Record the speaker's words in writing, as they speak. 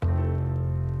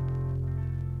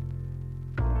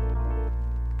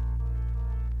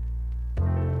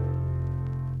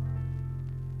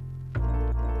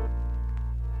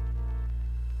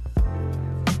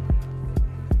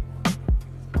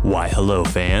Why, hello,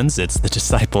 fans. It's the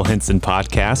Disciple Hinson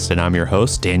podcast, and I'm your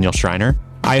host, Daniel Schreiner.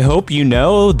 I hope you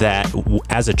know that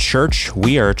as a church,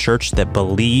 we are a church that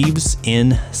believes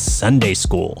in Sunday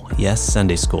school. Yes,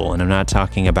 Sunday school. And I'm not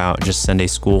talking about just Sunday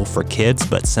school for kids,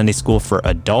 but Sunday school for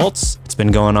adults. It's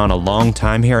been going on a long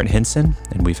time here at Hinson,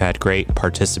 and we've had great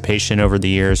participation over the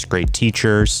years, great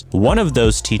teachers. One of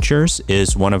those teachers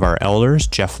is one of our elders,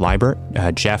 Jeff Liebert.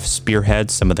 Jeff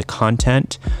spearheads some of the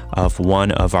content of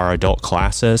one of our adult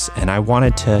classes, and I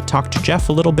wanted to talk to Jeff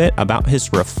a little bit about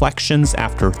his reflections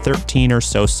after 13 or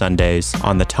so Sundays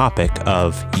on the topic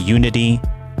of unity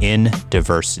in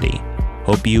diversity.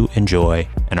 Hope you enjoy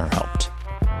and are helped.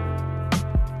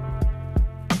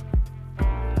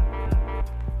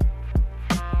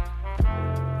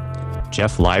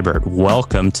 Jeff Liebert,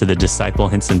 welcome to the Disciple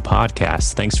Hinson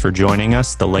podcast. Thanks for joining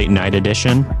us, the late night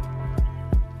edition.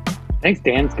 Thanks,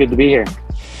 Dan. It's good to be here.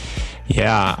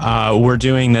 Yeah, we're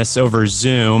doing this over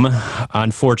Zoom.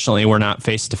 Unfortunately, we're not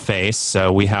face to face,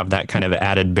 so we have that kind of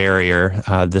added barrier.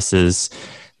 This is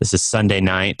Sunday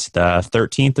night, the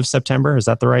 13th of September. Is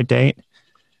that the right date?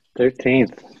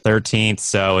 13th.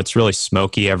 So it's really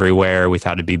smoky everywhere. We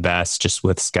thought it'd be best just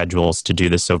with schedules to do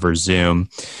this over Zoom.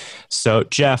 So,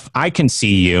 Jeff, I can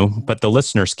see you, but the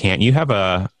listeners can't. You have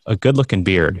a good-looking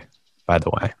beard, by the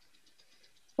way.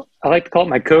 I like to call it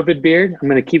my COVID beard. I'm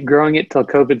going to keep growing it till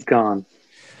COVID's gone.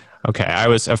 Okay, I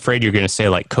was afraid you were going to say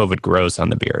like COVID grows on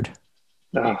the beard.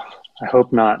 Oh, I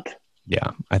hope not.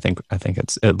 Yeah, I think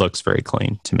it looks very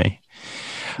clean to me.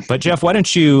 But Jeff, why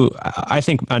don't you? I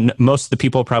think most of the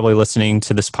people probably listening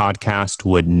to this podcast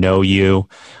would know you,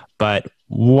 but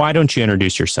why don't you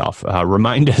introduce yourself?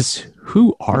 Remind us,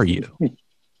 who are you?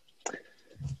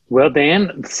 Well,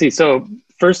 Dan, let's see. So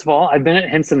first of all, I've been at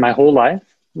Hinson my whole life.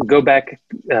 Go back,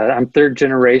 I'm third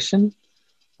generation.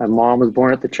 My mom was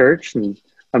born at the church, and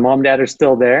my mom and dad are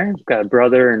still there. I've got a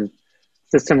brother and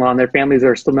sister-in-law, and their families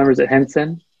are still members at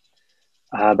Hinson.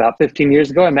 About 15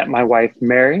 years ago, I met my wife,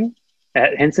 Mary,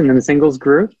 at Hinson in the singles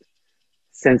group.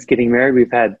 Since getting married,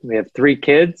 we have 3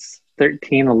 kids,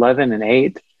 13, 11, and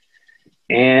 8.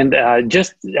 And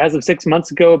just as of 6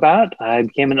 months ago I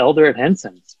became an elder at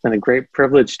Hinson. It's been a great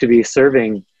privilege to be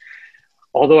serving.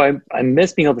 Although I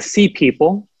miss being able to see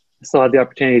people, I still have the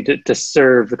opportunity to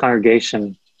serve the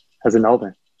congregation as an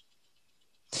elder.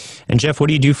 And Jeff, what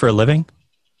do you do for a living?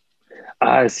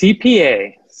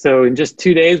 CPA. So in just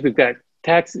 2 days, we've got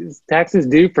taxes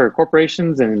due for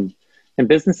corporations and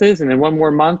businesses. And in 1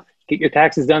 more month, get your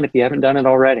taxes done if you haven't done it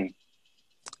already.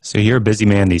 So you're a busy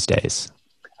man these days.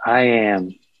 I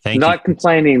am. Thank Not you.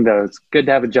 complaining, though. It's good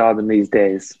to have a job in these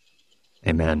days.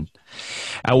 Amen.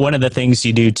 One of the things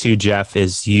you do too, Jeff,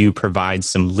 is you provide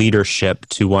some leadership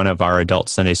to one of our adult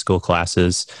Sunday school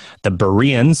classes. The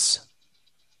Bereans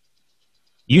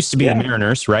used to be the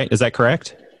Mariners, right? Is that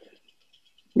correct?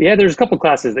 Yeah, there's a couple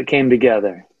classes that came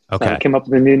together. Okay. So I came up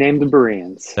with a new name, the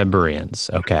Bereans. The Bereans,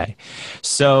 okay.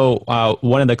 So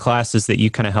one of the classes that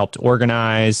you kind of helped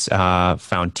organize,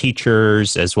 found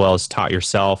teachers, as well as taught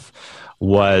yourself,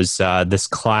 was this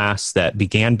class that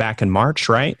began back in March,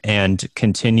 right? And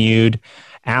continued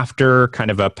after kind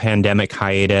of a pandemic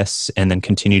hiatus and then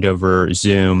continued over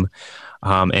Zoom.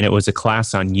 And it was a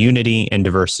class on unity and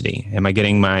diversity. Am I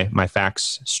getting my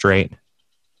facts straight?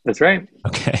 That's right.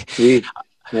 Okay.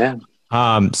 Yeah.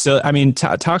 So, I mean,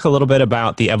 talk a little bit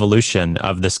about the evolution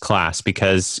of this class,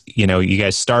 because, you know, you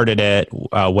guys started it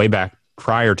way back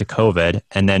prior to COVID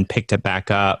and then picked it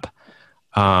back up.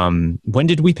 When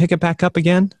did we pick it back up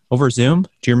again? Over Zoom?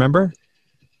 Do you remember?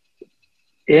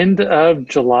 End of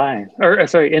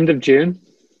June.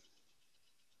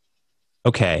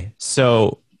 Okay.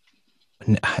 So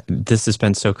this has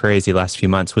been so crazy last few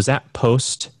months. Was that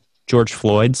post George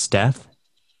Floyd's death?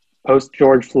 Post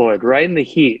George Floyd, right in the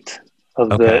heat of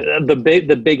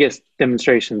the biggest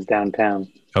demonstrations downtown.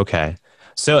 Okay.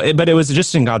 So, but it was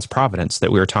just in God's providence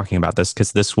that we were talking about this,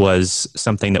 because this was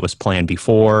something that was planned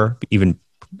before, even,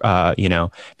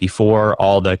 before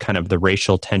all the kind of the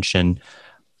racial tension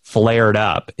flared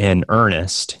up in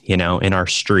earnest, in our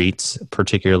streets,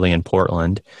 particularly in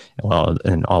Portland, well,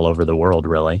 and all over the world,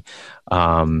 really.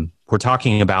 We're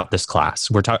talking about this class.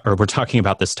 We're talking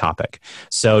about this topic.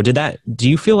 So do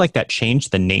you feel like that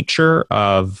changed the nature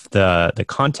of the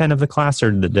content of the class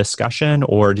or the discussion,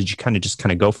 or did you kind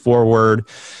of go forward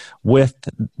with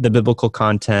the biblical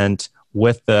content,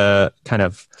 with the kind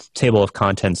of table of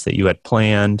contents that you had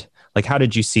planned? Like, how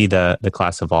did you see the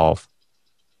class evolve?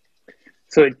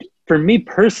 So for me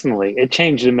personally, it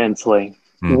changed immensely.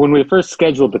 When we first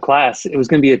scheduled the class, it was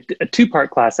going to be a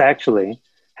 2-part class, actually.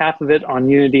 Half of it on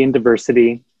unity and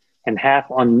diversity and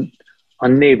half on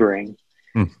neighboring.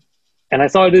 And I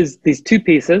saw it as these two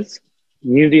pieces,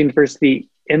 unity and diversity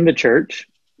in the church.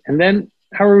 And then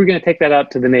how are we going to take that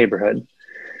out to the neighborhood?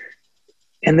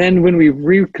 And then when we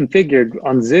reconfigured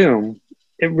on Zoom,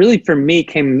 it really, for me,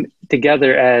 came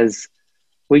together as,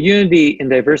 well, unity and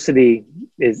diversity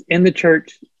is in the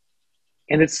church,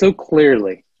 and it's so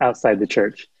clearly outside the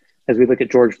church. As we look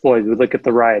at George Floyd, we look at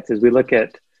the riots, as we look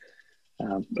at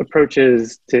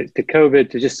approaches to COVID,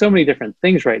 to just so many different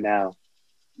things right now,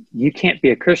 you can't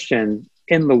be a Christian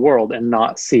in the world and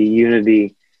not see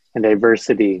unity and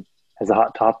diversity as a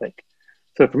hot topic.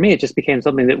 So for me, it just became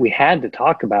something that we had to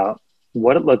talk about,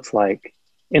 what it looks like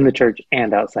in the church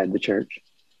and outside the church.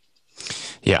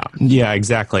 Yeah,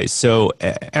 exactly. So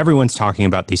everyone's talking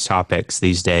about these topics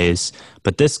these days,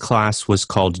 but this class was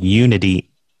called Unity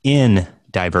in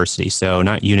Diversity. So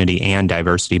not unity and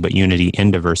diversity, but unity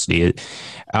in diversity.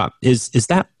 Is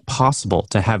that possible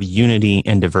to have unity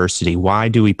and diversity? Why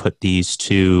do we put these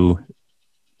two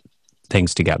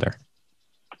things together?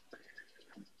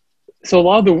 So a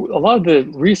lot of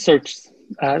the research,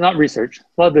 a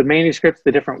lot of the manuscripts,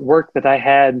 the different work that I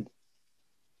had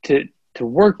to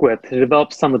work with to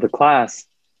develop some of the class,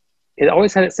 it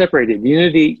always had it separated,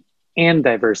 unity and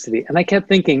diversity. And I kept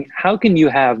thinking, how can you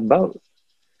have both?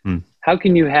 How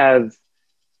can you have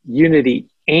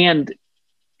unity and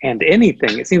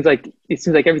anything? It seems like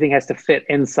everything has to fit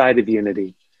inside of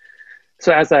unity.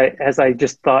 So as I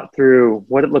just thought through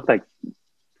what it looked like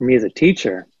for me as a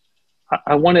teacher,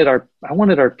 I wanted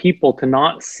our people to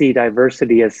not see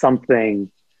diversity as something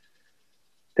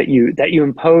that you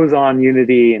impose on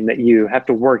unity and that you have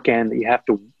to work in,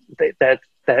 that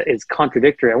is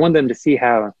contradictory. I wanted them to see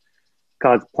how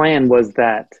God's plan was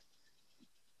that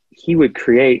he would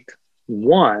create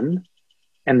one,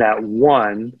 and that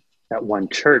one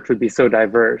church would be so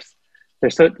diverse.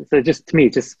 So just, to me,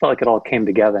 it just felt like it all came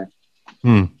together.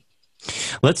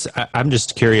 I'm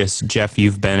just curious, Jeff,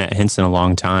 you've been at Hinson a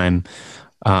long time.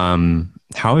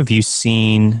 How have you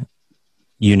seen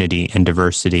unity and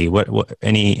diversity? What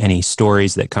any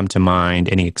stories that come to mind,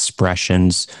 any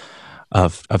expressions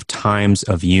of times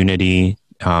of unity,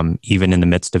 even in the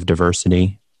midst of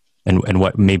diversity? And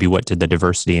what did the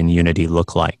diversity and unity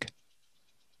look like?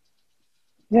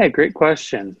 Yeah, great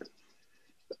question.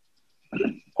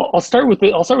 I'll start with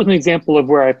an example of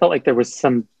where I felt like there was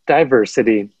some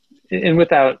diversity, and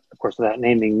without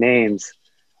naming names.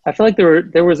 I feel like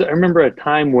there was. I remember a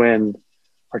time when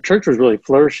our church was really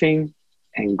flourishing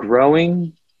and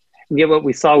growing, and yet what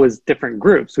we saw was different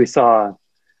groups. We saw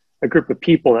a group of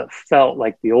people that felt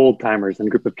like the old timers, and a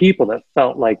group of people that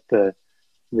felt like the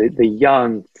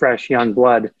young, fresh, young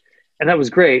blood, and that was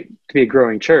great to be a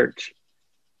growing church.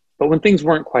 But when things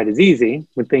weren't quite as easy,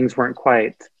 when things weren't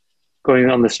quite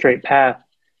going on the straight path,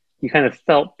 you kind of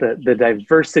felt that the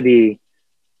diversity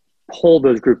pulled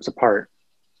those groups apart.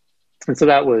 And so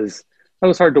that was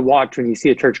hard to watch when you see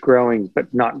a church growing,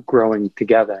 but not growing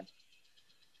together.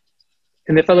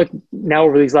 And if I look now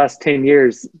over these last 10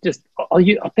 years,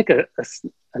 I'll pick a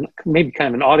maybe kind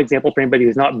of an odd example for anybody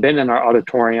who's not been in our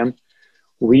auditorium.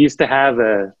 We used to have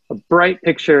a bright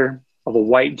picture of a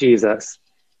white Jesus.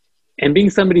 And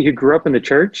being somebody who grew up in the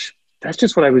church, that's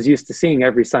just what I was used to seeing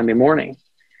every Sunday morning.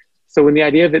 So when the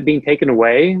idea of it being taken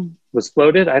away was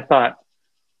floated, I thought,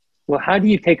 well, how do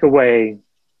you take away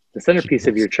the centerpiece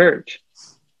of your church?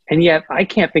 And yet I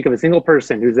can't think of a single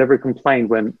person who's ever complained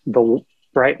when the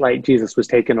bright light Jesus was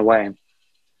taken away.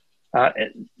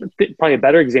 Probably a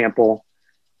better example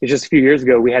is just a few years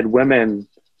ago, we had women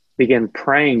begin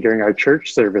praying during our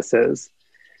church services,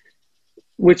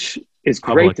 which is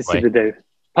great to see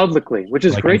publicly, which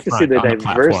is great to see the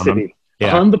diversity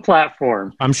on the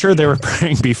platform. I'm sure they were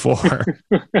praying before.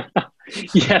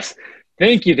 Yes.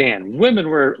 Thank you, Dan. Women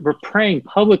were praying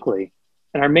publicly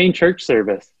in our main church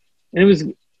service. And it was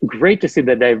great to see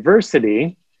the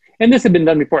diversity. And this had been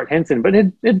done before at Hinson, but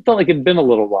it felt like it had been a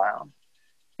little while.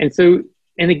 And so,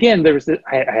 and again, I as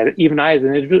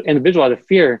an individual had a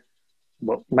fear,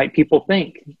 what might people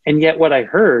think? And yet what I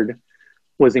heard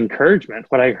was encouragement.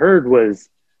 What I heard was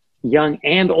young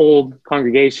and old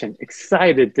congregation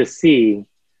excited to see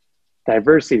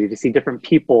diversity, to see different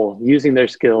people using their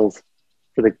skills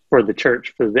for the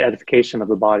church, for the edification of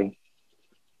the body.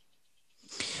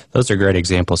 Those are great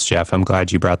examples, Jeff. I'm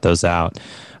glad you brought those out.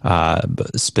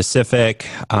 Specific.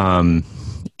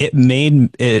 It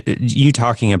made you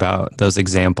talking about those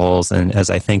examples, and as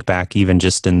I think back, even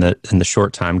just in the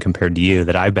short time compared to you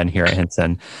that I've been here at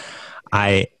Hinson,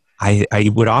 I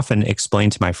would often explain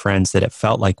to my friends that it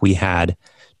felt like we had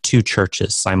two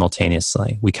churches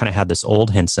simultaneously. We kind of had this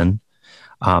old Hinson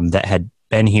that had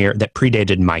been here, that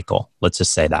predated Michael. Let's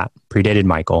just say that predated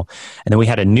Michael. And then we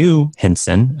had a new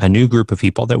Hinson, a new group of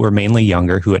people that were mainly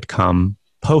younger who had come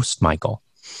post Michael.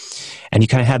 And you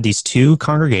kind of had these two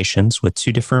congregations with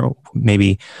two different,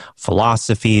 maybe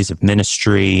philosophies of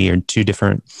ministry or two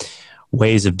different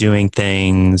ways of doing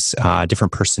things,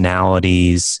 different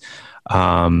personalities,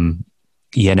 and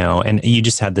you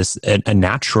just had this, a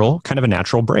natural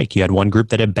break. You had one group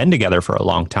that had been together for a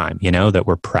long time, that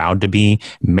were proud to be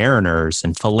Mariners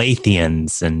and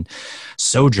Falathians and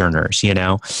Sojourners,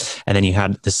 and then you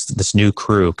had this new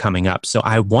crew coming up. So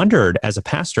I wondered, as a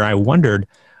pastor,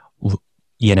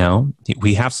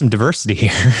 we have some diversity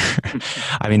here.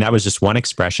 I mean, that was just one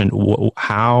expression.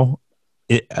 How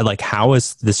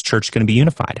is this church going to be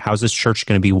unified? How is this church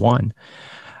going to be one?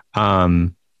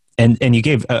 And you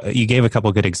gave a couple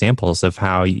of good examples of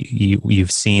how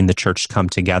you've seen the church come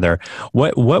together.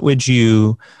 What would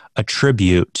you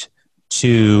attribute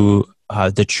to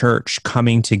the church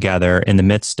coming together in the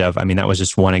midst of? I mean, that was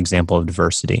just one example of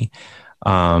diversity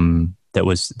that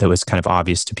was kind of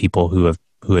obvious to people who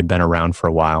had been around for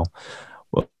a while.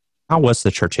 How was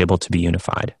the church able to be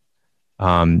unified?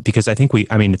 Because I think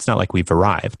it's not like we've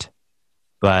arrived,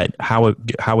 but how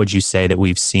would you say that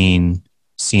we've seen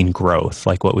growth?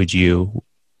 Like,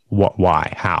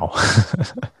 why, how?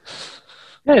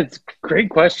 Yeah, it's a great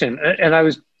question. And I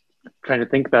was trying to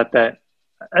think about that.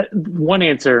 One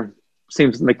answer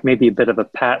seems like maybe a bit of a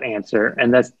pat answer,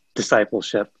 and that's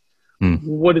discipleship.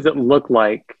 What does it look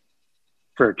like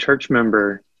for a church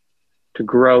member to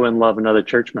grow and love another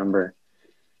church member?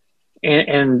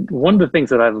 And one of the things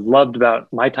that I've loved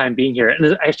about my time being here,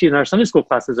 and actually in our Sunday school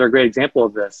classes are a great example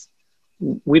of this.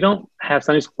 We don't have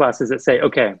Sunday school classes that say,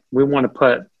 okay, we want to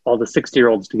put all the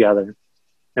 60-year-olds together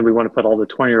and we want to put all the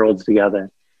 20-year-olds together.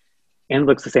 And it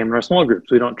looks the same in our small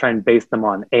groups. We don't try and base them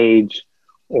on age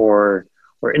or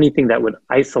anything that would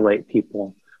isolate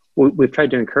people. We've tried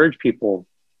to encourage people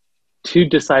to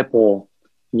disciple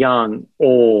young,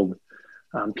 old,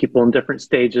 people in different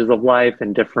stages of life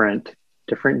and different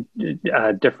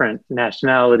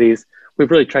nationalities. We've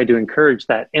really tried to encourage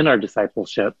that in our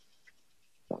discipleship.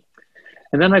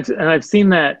 And then I've seen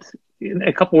that in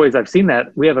a couple ways. I've seen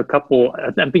that we have I'm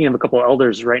thinking of a couple of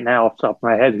elders right now off the top of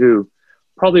my head who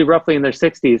probably roughly in their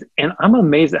 60s. And I'm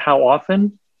amazed at how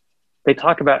often they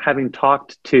talk about having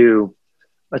talked to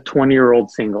a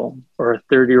 20-year-old single or a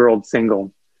 30-year-old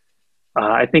single.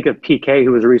 I think of PK,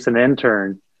 who was a recent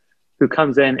intern, who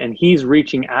comes in and he's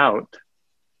reaching out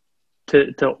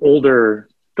to older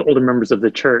members of the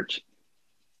church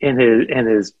in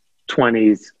his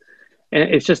 20s, and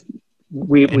it's just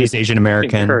he's Asian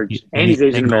American, and he's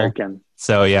Asian American.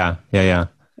 So yeah.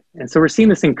 And so we're seeing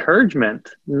this encouragement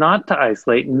not to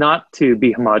isolate, not to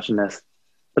be homogenous,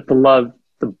 but to love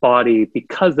the body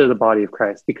because they're the body of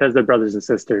Christ, because they're brothers and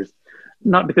sisters,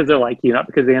 not because they're like you, not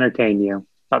because they entertain you,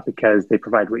 not because they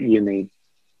provide what you need.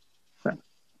 So.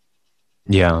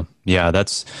 Yeah,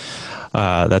 that's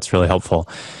really helpful.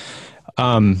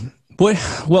 Let's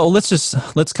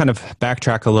kind of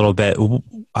backtrack a little bit.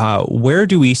 Where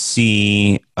do we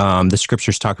see the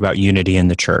scriptures talk about unity in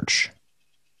the church?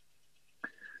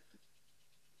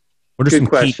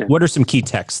 What are some key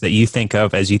texts that you think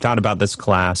of as you thought about this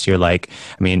class? You're like,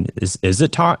 I mean, is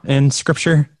it taught in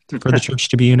scripture for the church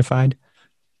to be unified?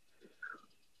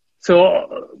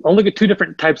 So I'll look at two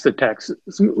different types of texts.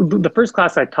 So the first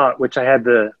class I taught, which I had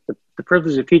the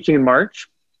privilege of teaching in March,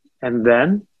 and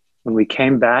then when we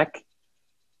came back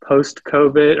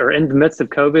post-COVID or in the midst of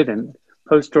COVID and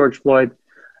post-George Floyd,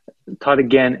 taught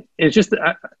again. It's just,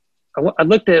 I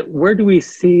looked at where do we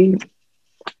see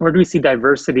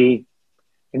diversity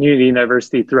and unity and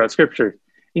diversity throughout Scripture.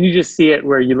 And you just see it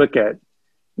where you look at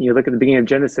the beginning of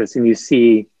Genesis and you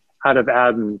see out of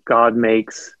Adam, God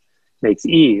makes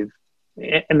Eve,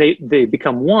 and they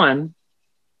become one,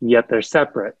 yet they're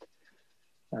separate.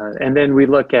 And then we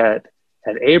look at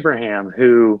Abraham,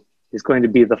 who is going to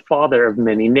be the father of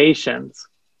many nations.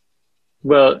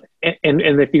 Well, and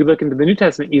if you look into the New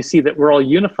Testament, you see that we're all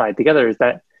unified together. Is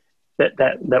that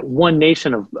one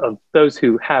nation of those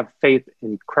who have faith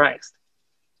in Christ?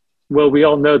 Well, we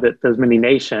all know that those many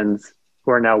nations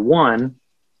who are now one,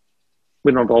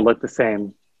 we don't all look the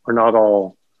same. We're not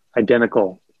all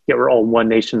identical. Yet we're all one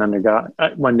nation under God,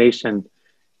 one nation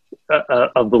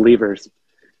of believers.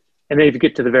 And then if you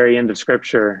get to the very end of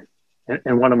Scripture,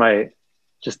 and one of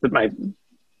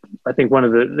I think one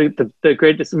of the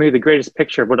greatest, maybe the greatest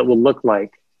picture of what it will look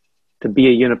like to be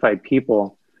a unified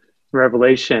people,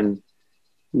 Revelation,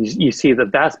 you see the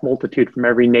vast multitude from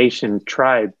every nation,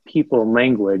 tribe, people, and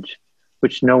language,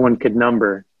 which no one could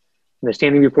number. And they're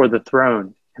standing before the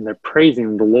throne, and they're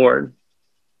praising the Lord.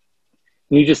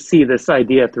 And you just see this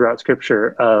idea throughout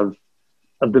Scripture of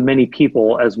the many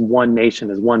people as one nation,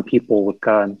 as one people with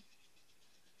God.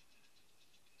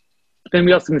 But then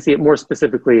we also can see it more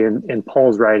specifically in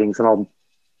Paul's writings, and I'll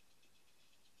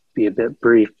be a bit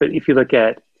brief. But if you look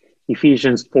at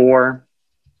Ephesians 4:4,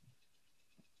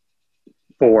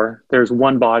 there's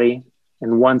one body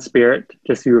and one Spirit,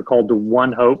 just as you were called to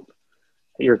one hope,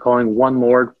 that you're calling one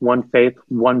Lord, one faith,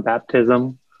 one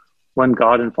baptism, one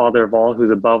God and Father of all,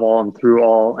 who's above all and through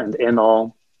all and in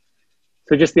all.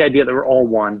 So just the idea that we're all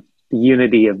one, the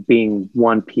unity of being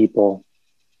one people,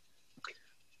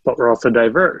 but we're also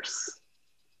diverse.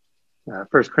 1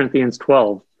 Corinthians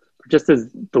 12, just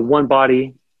as the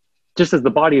body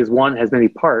is one, has many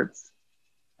parts,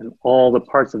 and all the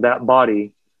parts of that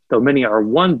body, though many are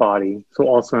one body, so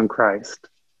also in Christ.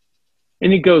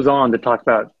 And it goes on to talk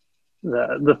about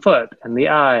the foot and the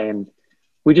eye, and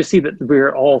we just see that we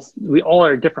all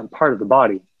are a different part of the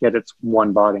body, yet it's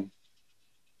one body.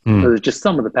 So there's just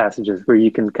some of the passages where you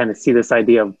can kind of see this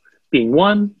idea of being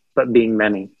one, but being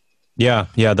many. Yeah,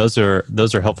 those are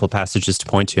helpful passages to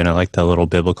point to, and I like the little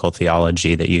biblical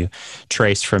theology that you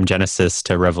trace from Genesis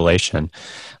to Revelation.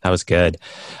 That was good.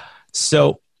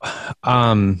 So,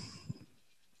 one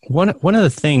of the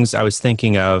things I was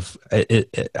thinking of,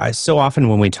 I so often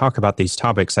when we talk about these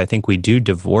topics, I think we do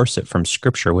divorce it from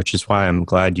Scripture, which is why I'm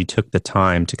glad you took the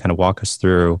time to kind of walk us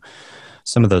through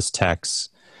some of those texts.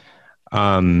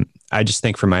 I just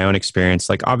think from my own experience,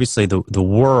 like obviously the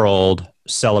world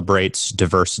celebrates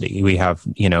diversity. We have,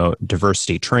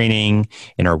 diversity training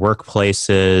in our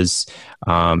workplaces.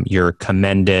 You're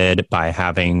commended by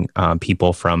having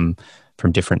people from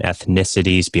different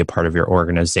ethnicities be a part of your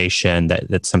organization.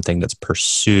 That's something that's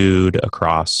pursued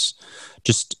across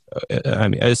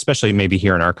especially maybe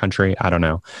here in our country. I don't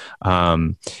know.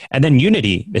 And then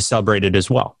unity is celebrated as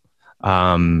well.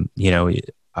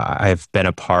 I've been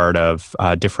a part of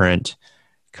different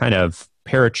kind of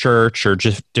parachurch or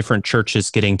just different churches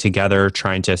getting together,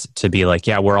 trying to be like,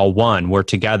 yeah, we're all one, we're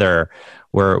together,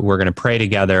 we're going to pray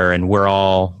together, and we're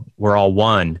all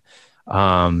one.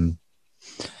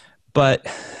 But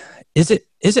is it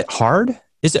hard?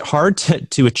 Is it hard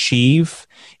to achieve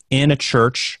in a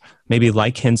church, maybe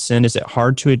like Hinson? Is it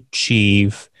hard to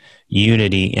achieve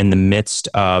unity in the midst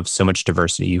of so much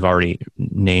diversity? You've already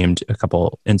named a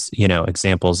couple,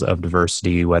 examples of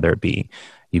diversity, whether it be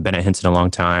you've been at Hinson a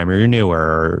long time, or you're newer,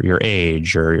 or your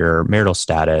age, or your marital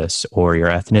status, or your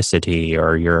ethnicity,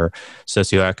 or your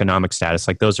socioeconomic status.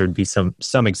 Like those would be some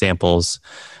examples,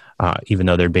 even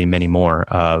though there'd be many more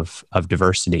of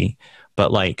diversity.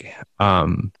 But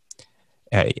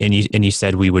and you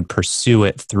said we would pursue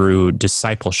it through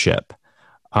discipleship.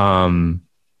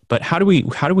 But how do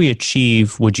we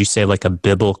achieve, would you say, like a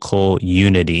biblical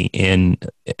unity in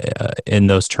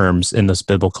those terms, in those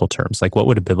biblical terms? Like what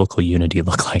would a biblical unity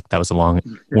look like? That was a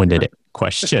long-winded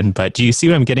question, but do you see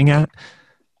what I'm getting at?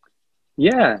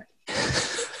 Yeah.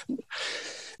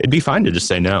 It'd be fine to just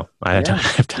say no. I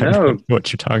have time to know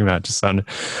what you're talking about. It just sounded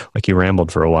like you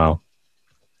rambled for a while.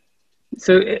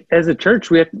 So as a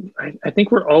church, I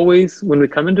think we're always, when we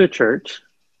come into a church,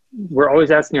 we're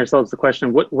always asking ourselves the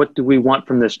question, what do we want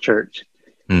from this church?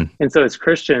 And so as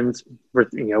Christians,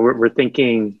 we're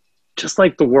thinking just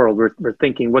like the world. We're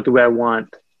thinking, what do I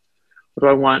want? What do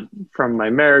I want from my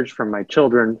marriage, from my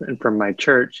children, and from my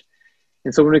church?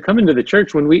 And so when we come into the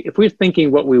church, if we're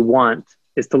thinking what we want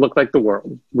is to look like the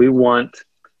world, we want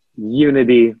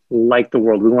unity like the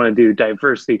world, we want to do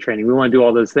diversity training, we want to do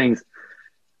all those things.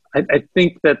 I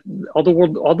think that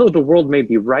although the world may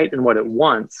be right in what it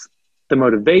wants, the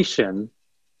motivation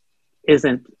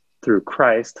isn't through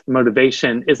Christ. The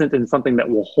motivation isn't in something that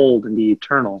will hold and be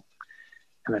eternal.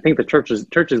 And I think the church is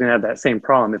going to have that same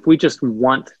problem. If we just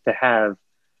want to have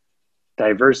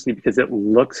diversity because it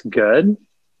looks good,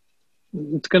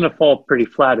 it's going to fall pretty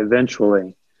flat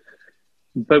eventually.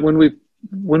 But when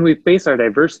we base our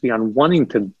diversity on wanting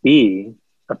to be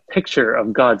a picture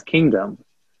of God's kingdom,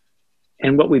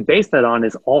 and what we base that on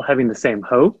is all having the same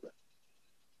hope,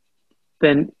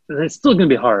 then it's still going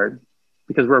to be hard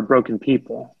because we're a broken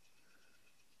people.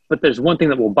 But there's one thing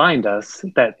that will bind us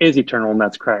that is eternal, and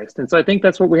that's Christ. And so I think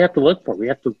that's what we have to look for. We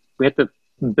have to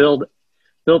build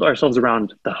ourselves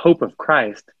around the hope of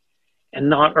Christ and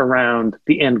not around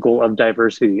the end goal of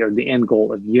diversity or the end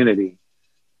goal of unity.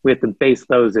 We have to base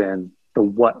those in the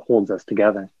what holds us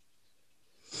together.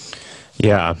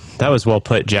 Yeah, that was well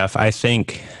put, Jeff. I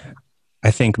think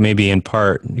maybe in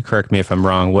part, correct me if I'm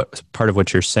wrong, what part of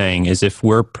what you're saying is if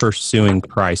we're pursuing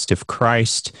Christ, if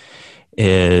Christ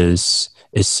is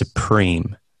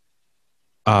supreme,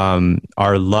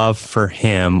 our love for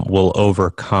him will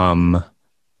overcome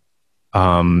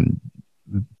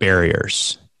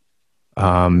barriers,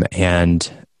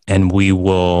 and we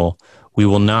will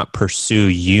not pursue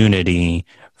unity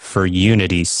for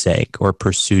unity's sake or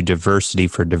pursue diversity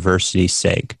for diversity's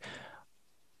sake,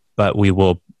 but we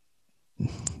will.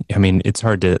 I mean, it's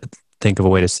hard to think of a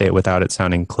way to say it without it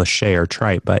sounding cliche or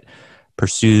trite, but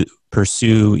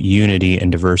pursue unity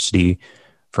and diversity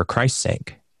for Christ's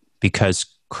sake, because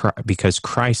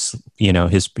Christ,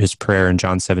 his prayer in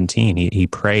John 17, he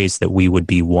prays that we would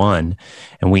be one,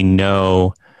 and we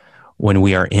know when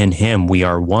we are in him, we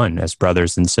are one as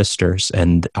brothers and sisters,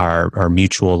 and our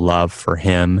mutual love for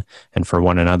him and for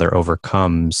one another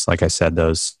overcomes, like I said,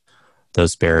 those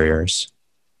barriers.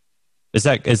 Is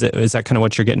that kind of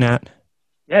what you're getting at?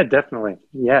 Yeah, definitely.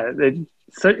 Yeah.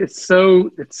 It's so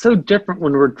different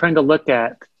when we're trying to look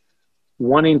at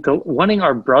wanting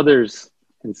our brothers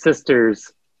and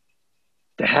sisters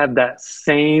to have that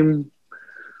same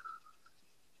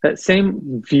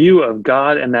view of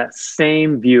God and that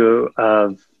same view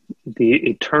of the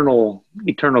eternal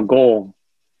goal.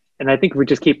 And I think we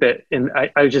just keep it. And I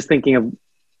was just thinking of,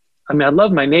 I mean, I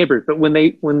love my neighbors, but when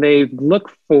they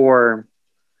look for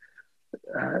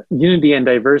unity and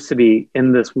diversity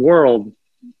in this world,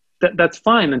 that's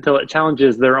fine until it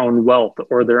challenges their own wealth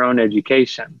or their own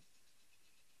education.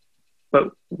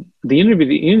 But the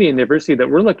unity and diversity that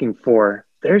we're looking for,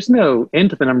 there's no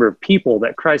end to the number of people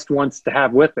that Christ wants to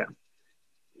have with him.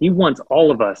 He wants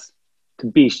all of us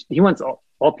he wants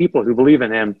all people who believe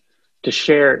in him to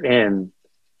share in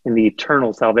the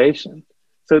eternal salvation.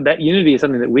 So that unity is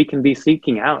something that we can be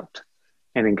seeking out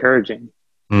and encouraging.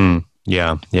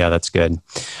 Yeah, that's good.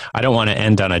 I don't want to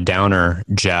end on a downer,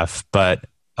 Jeff, but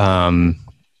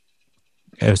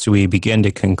as we begin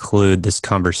to conclude this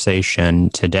conversation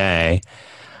today,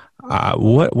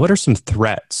 what are some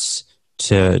threats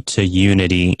to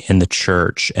unity in the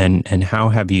church, and how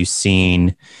have you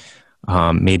seen,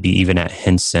 maybe even at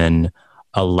Hinson,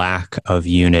 a lack of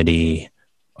unity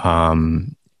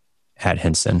at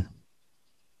Hinson?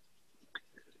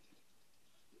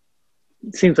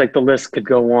 It seems like the list could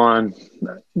go on.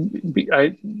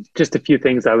 Just a few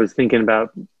things I was thinking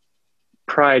about.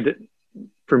 Pride,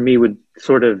 for me, would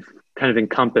sort of kind of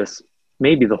encompass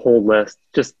maybe the whole list.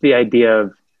 Just the idea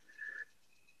of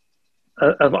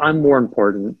I'm more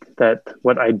important, that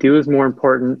what I do is more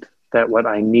important, that what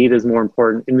I need is more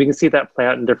important. And we can see that play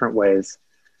out in different ways.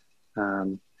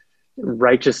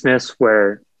 Righteousness,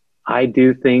 where I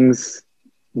do things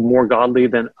more godly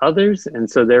than others, and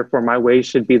so therefore my way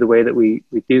should be the way that we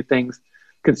do things.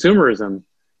 Consumerism,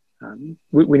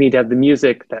 we need to have the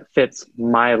music that fits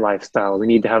my lifestyle. We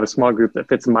need to have a small group that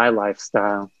fits my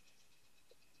lifestyle.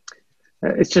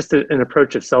 It's just an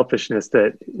approach of selfishness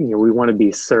that we want to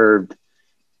be served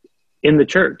in the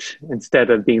church instead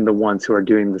of being the ones who are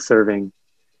doing the serving.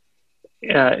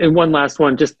 And one last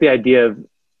one, just the idea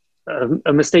of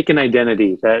a mistaken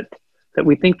identity, that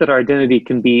we think that our identity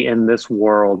can be in this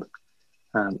world.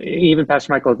 Even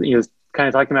Pastor Michael was kind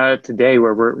of talking about it today,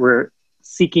 where we're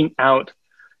seeking out.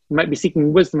 You might be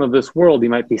seeking wisdom of this world. You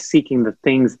might be seeking the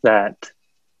things that,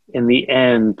 in the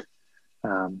end,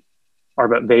 are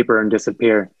but vapor and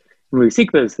disappear. When we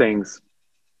seek those things,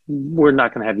 we're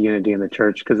not going to have unity in the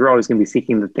church, because we're always going to be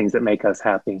seeking the things that make us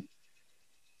happy.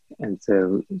 And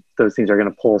so those things are going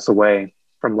to pull us away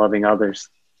from loving others.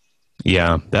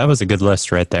 Yeah, that was a good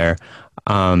list right there.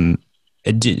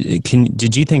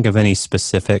 Did you think of any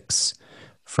specifics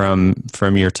from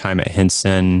your time at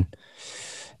Hinson?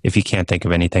 If you can't think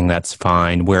of anything, that's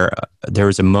fine. Where there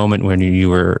was a moment when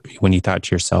you thought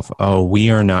to yourself, "Oh, we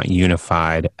are not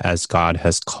unified as God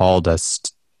has called us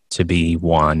to be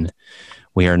one.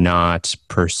 We are not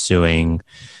pursuing,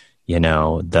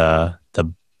 the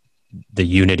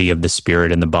unity of the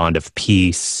Spirit and the bond of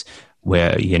peace.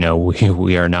 Where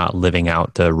we are not living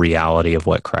out the reality of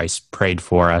what Christ prayed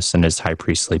for us in his high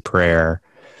priestly prayer."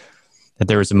 That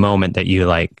there was a moment that you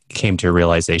came to a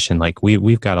realization,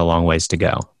 we've got a long ways to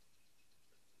go.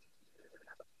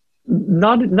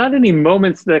 Not any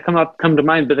moments that come to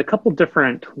mind, but a couple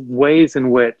different ways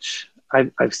in which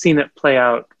I've seen it play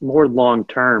out more long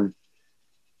term.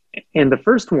 And the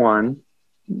first one,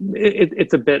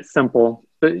 it's a bit simple,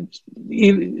 but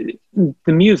the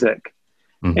music.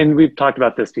 Mm-hmm. And we've talked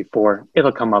about this before.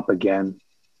 It'll come up again.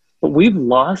 But we've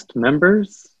lost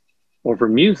members over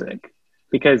music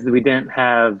because we didn't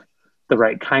have the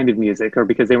right kind of music, or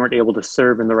because they weren't able to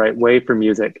serve in the right way for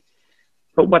music.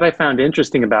 But what I found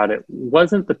interesting about it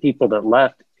wasn't the people that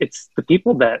left. It's the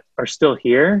people that are still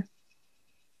here,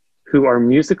 who are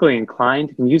musically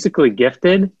inclined, musically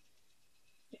gifted,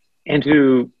 and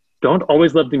who don't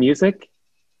always love the music,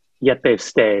 yet they've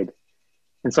stayed.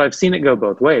 And so I've seen it go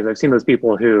both ways. I've seen those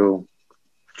people who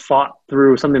fought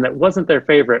through something that wasn't their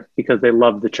favorite because they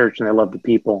loved the church and they loved the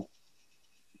people.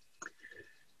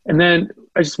 And then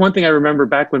one thing I remember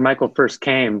back when Michael first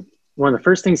came, one of the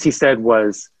first things he said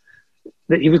was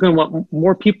that he was going to want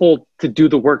more people to do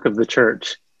the work of the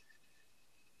church.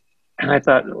 And I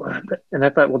thought,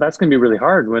 well, that's going to be really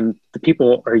hard when the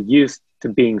people are used to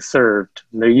being served.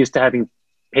 They're used to having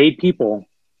paid people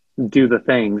do the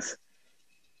things.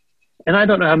 And I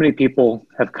don't know how many people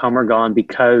have come or gone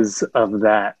because of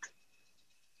that.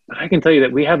 But I can tell you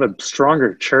that we have a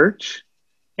stronger church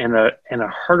and a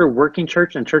harder working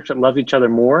church, and a church that loves each other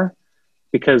more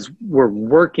because we're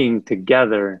working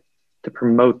together to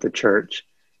promote the church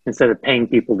instead of paying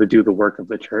people to do the work of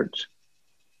the church.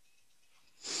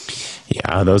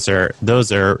 Yeah, those are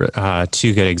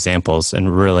two good examples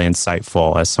and really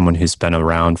insightful as someone who's been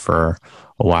around for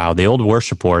a while. The old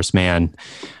worship wars, man.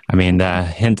 I mean,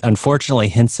 unfortunately,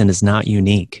 Hinson is not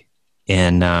unique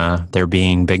in there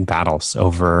being big battles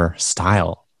over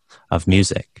style of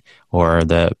music or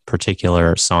the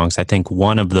particular songs. I think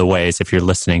one of the ways, if you're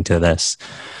listening to this,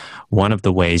 one of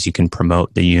the ways you can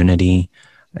promote the unity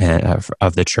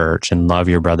of the church and love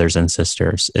your brothers and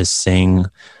sisters is sing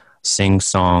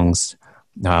songs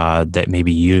that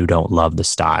maybe you don't love the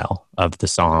style of the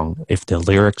song. If the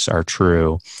lyrics are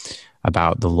true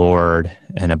about the Lord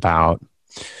and about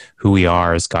who we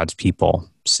are as God's people,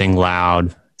 sing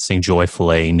loud, sing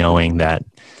joyfully, knowing that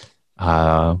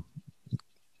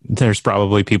there's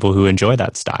probably people who enjoy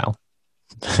that style.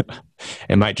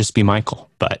 It might just be Michael,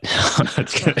 but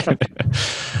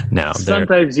no.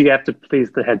 Sometimes you have to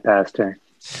please the head pastor.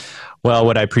 Well,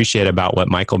 what I appreciate about what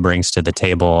Michael brings to the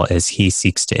table is he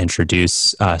seeks to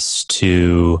introduce us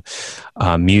to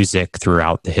music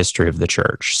throughout the history of the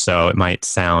church. So it might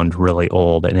sound really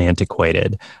old and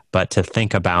antiquated, but to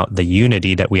think about the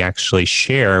unity that we actually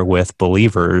share with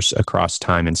believers across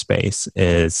time and space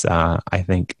is, I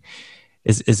think,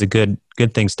 is a good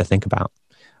things to think about.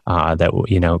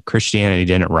 That Christianity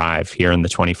didn't arrive here in the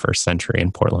 21st century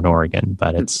in Portland, Oregon,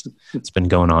 but it's been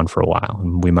going on for a while,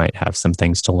 and we might have some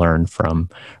things to learn from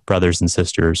brothers and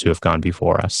sisters who have gone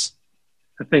before us.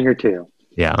 A thing or two.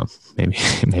 Yeah,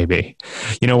 maybe.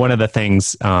 One of the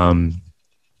things I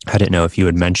didn't know if you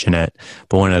would mention it,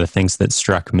 but one of the things that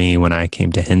struck me when I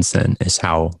came to Hinson is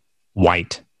how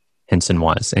white Hinson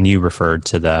was, and you referred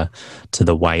to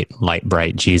the white, light,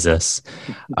 bright Jesus.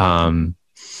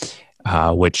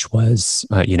 Which was,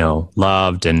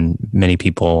 loved, and many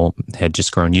people had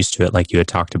just grown used to it, like you had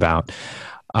talked about.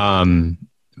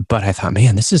 But I thought,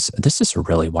 man, this is a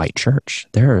really white church.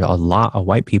 There are a lot of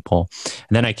white people.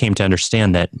 And then I came to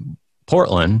understand that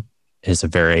Portland is a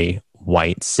very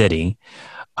white city.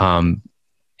 But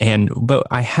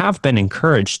I have been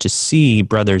encouraged to see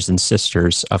brothers and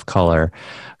sisters of color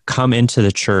come into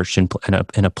the church in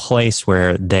a place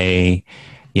where they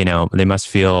must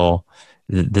feel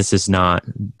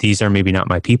these are maybe not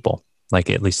my people. Like,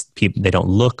 at least they don't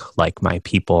look like my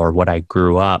people or what I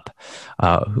grew up,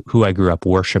 who I grew up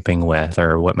worshiping with,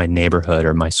 or what my neighborhood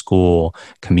or my school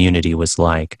community was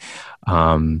like.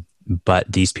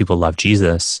 But these people love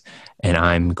Jesus, and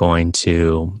I'm going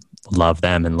to love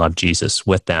them and love Jesus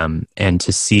with them, and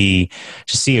to see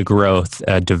a growth,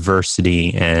 a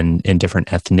diversity in different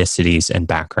ethnicities and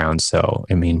backgrounds. So,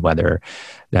 I mean, whether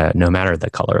no matter the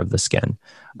color of the skin,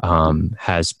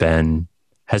 has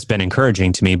been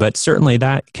encouraging to me, but certainly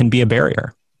that can be a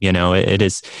barrier. It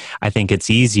is, I think it's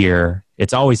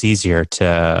always easier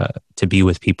to be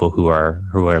with people who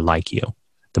are like you.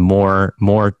 The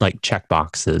more like check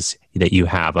boxes that you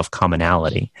have of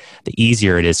commonality, the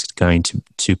easier it is going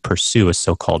to pursue a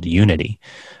so-called unity.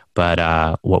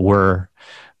 But what we're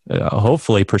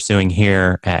hopefully pursuing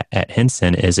here at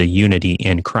Hinson is a unity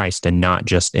in Christ, and not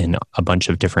just in a bunch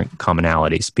of different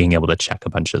commonalities, being able to check a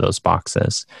bunch of those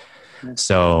boxes.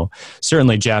 So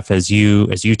certainly, Jeff, as you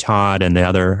taught and the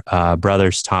other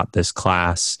brothers taught this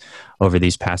class over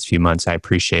these past few months, I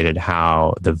appreciated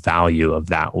how the value of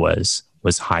that was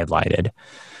highlighted.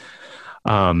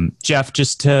 Jeff,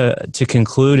 just to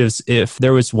conclude, if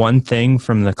there was one thing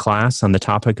from the class on the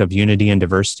topic of unity and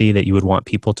diversity that you would want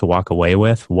people to walk away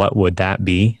with, what would that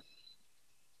be?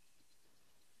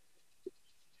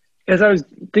 As I was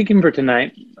thinking for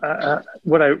tonight,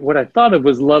 what I thought of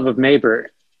was love of neighbor.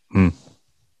 And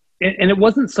it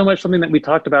wasn't so much something that we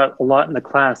talked about a lot in the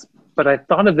class, but I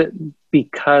thought of it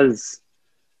because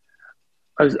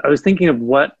I was thinking of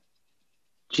what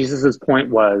Jesus's point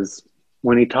was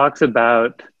when he talks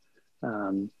about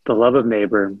the love of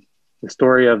neighbor, the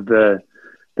story of the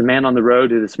man on the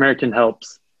road who the Samaritan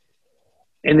helps.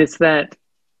 And it's that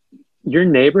your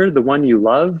neighbor, the one you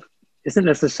love, isn't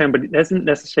necessarily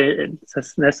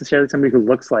somebody who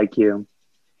looks like you.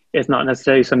 It's not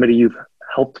necessarily somebody you've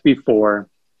helped before.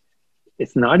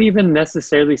 It's not even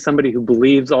necessarily somebody who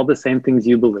believes all the same things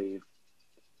you believe,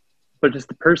 but just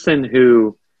the person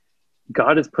who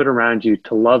God has put around you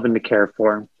to love and to care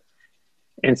for.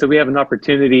 And so we have an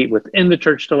opportunity within the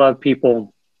church to love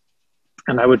people.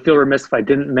 And I would feel remiss if I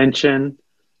didn't mention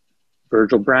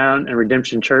Virgil Brown and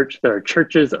Redemption Church. There are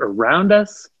churches around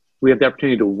us we have the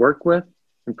opportunity to work with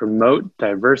and promote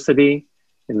diversity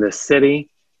in this city.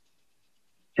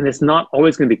 And it's not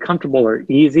always going to be comfortable or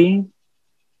easy,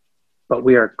 but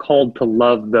we are called to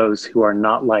love those who are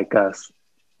not like us.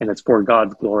 And it's for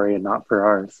God's glory and not for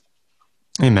ours.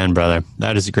 Amen, brother.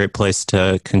 That is a great place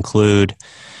to conclude.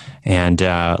 And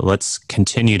let's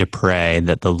continue to pray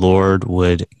that the Lord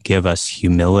would give us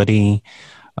humility,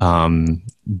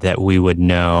 that we would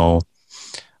know,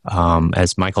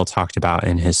 as Michael talked about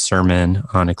in his sermon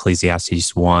on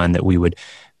Ecclesiastes 1, that we would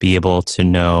be able to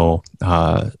know,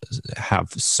 have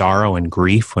sorrow and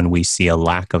grief when we see a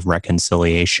lack of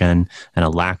reconciliation and a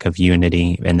lack of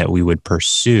unity, and that we would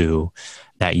pursue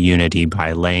that unity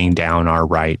by laying down our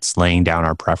rights, laying down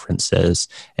our preferences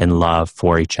in love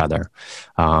for each other.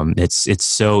 It's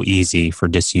so easy for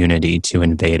disunity to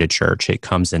invade a church. It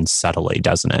comes in subtly,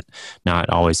 doesn't it? Not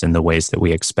always in the ways that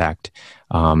we expect.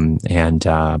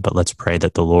 But let's pray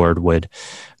that the Lord would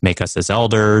make us as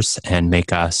elders and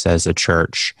make us as a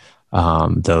church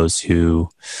those who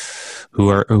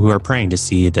are praying to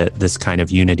see that this kind of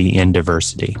unity in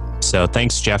diversity. So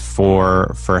thanks, Jeff,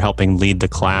 for helping lead the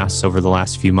class over the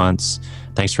last few months.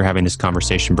 Thanks for having this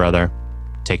conversation, brother.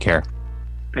 Take care.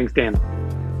 Thanks, Dan.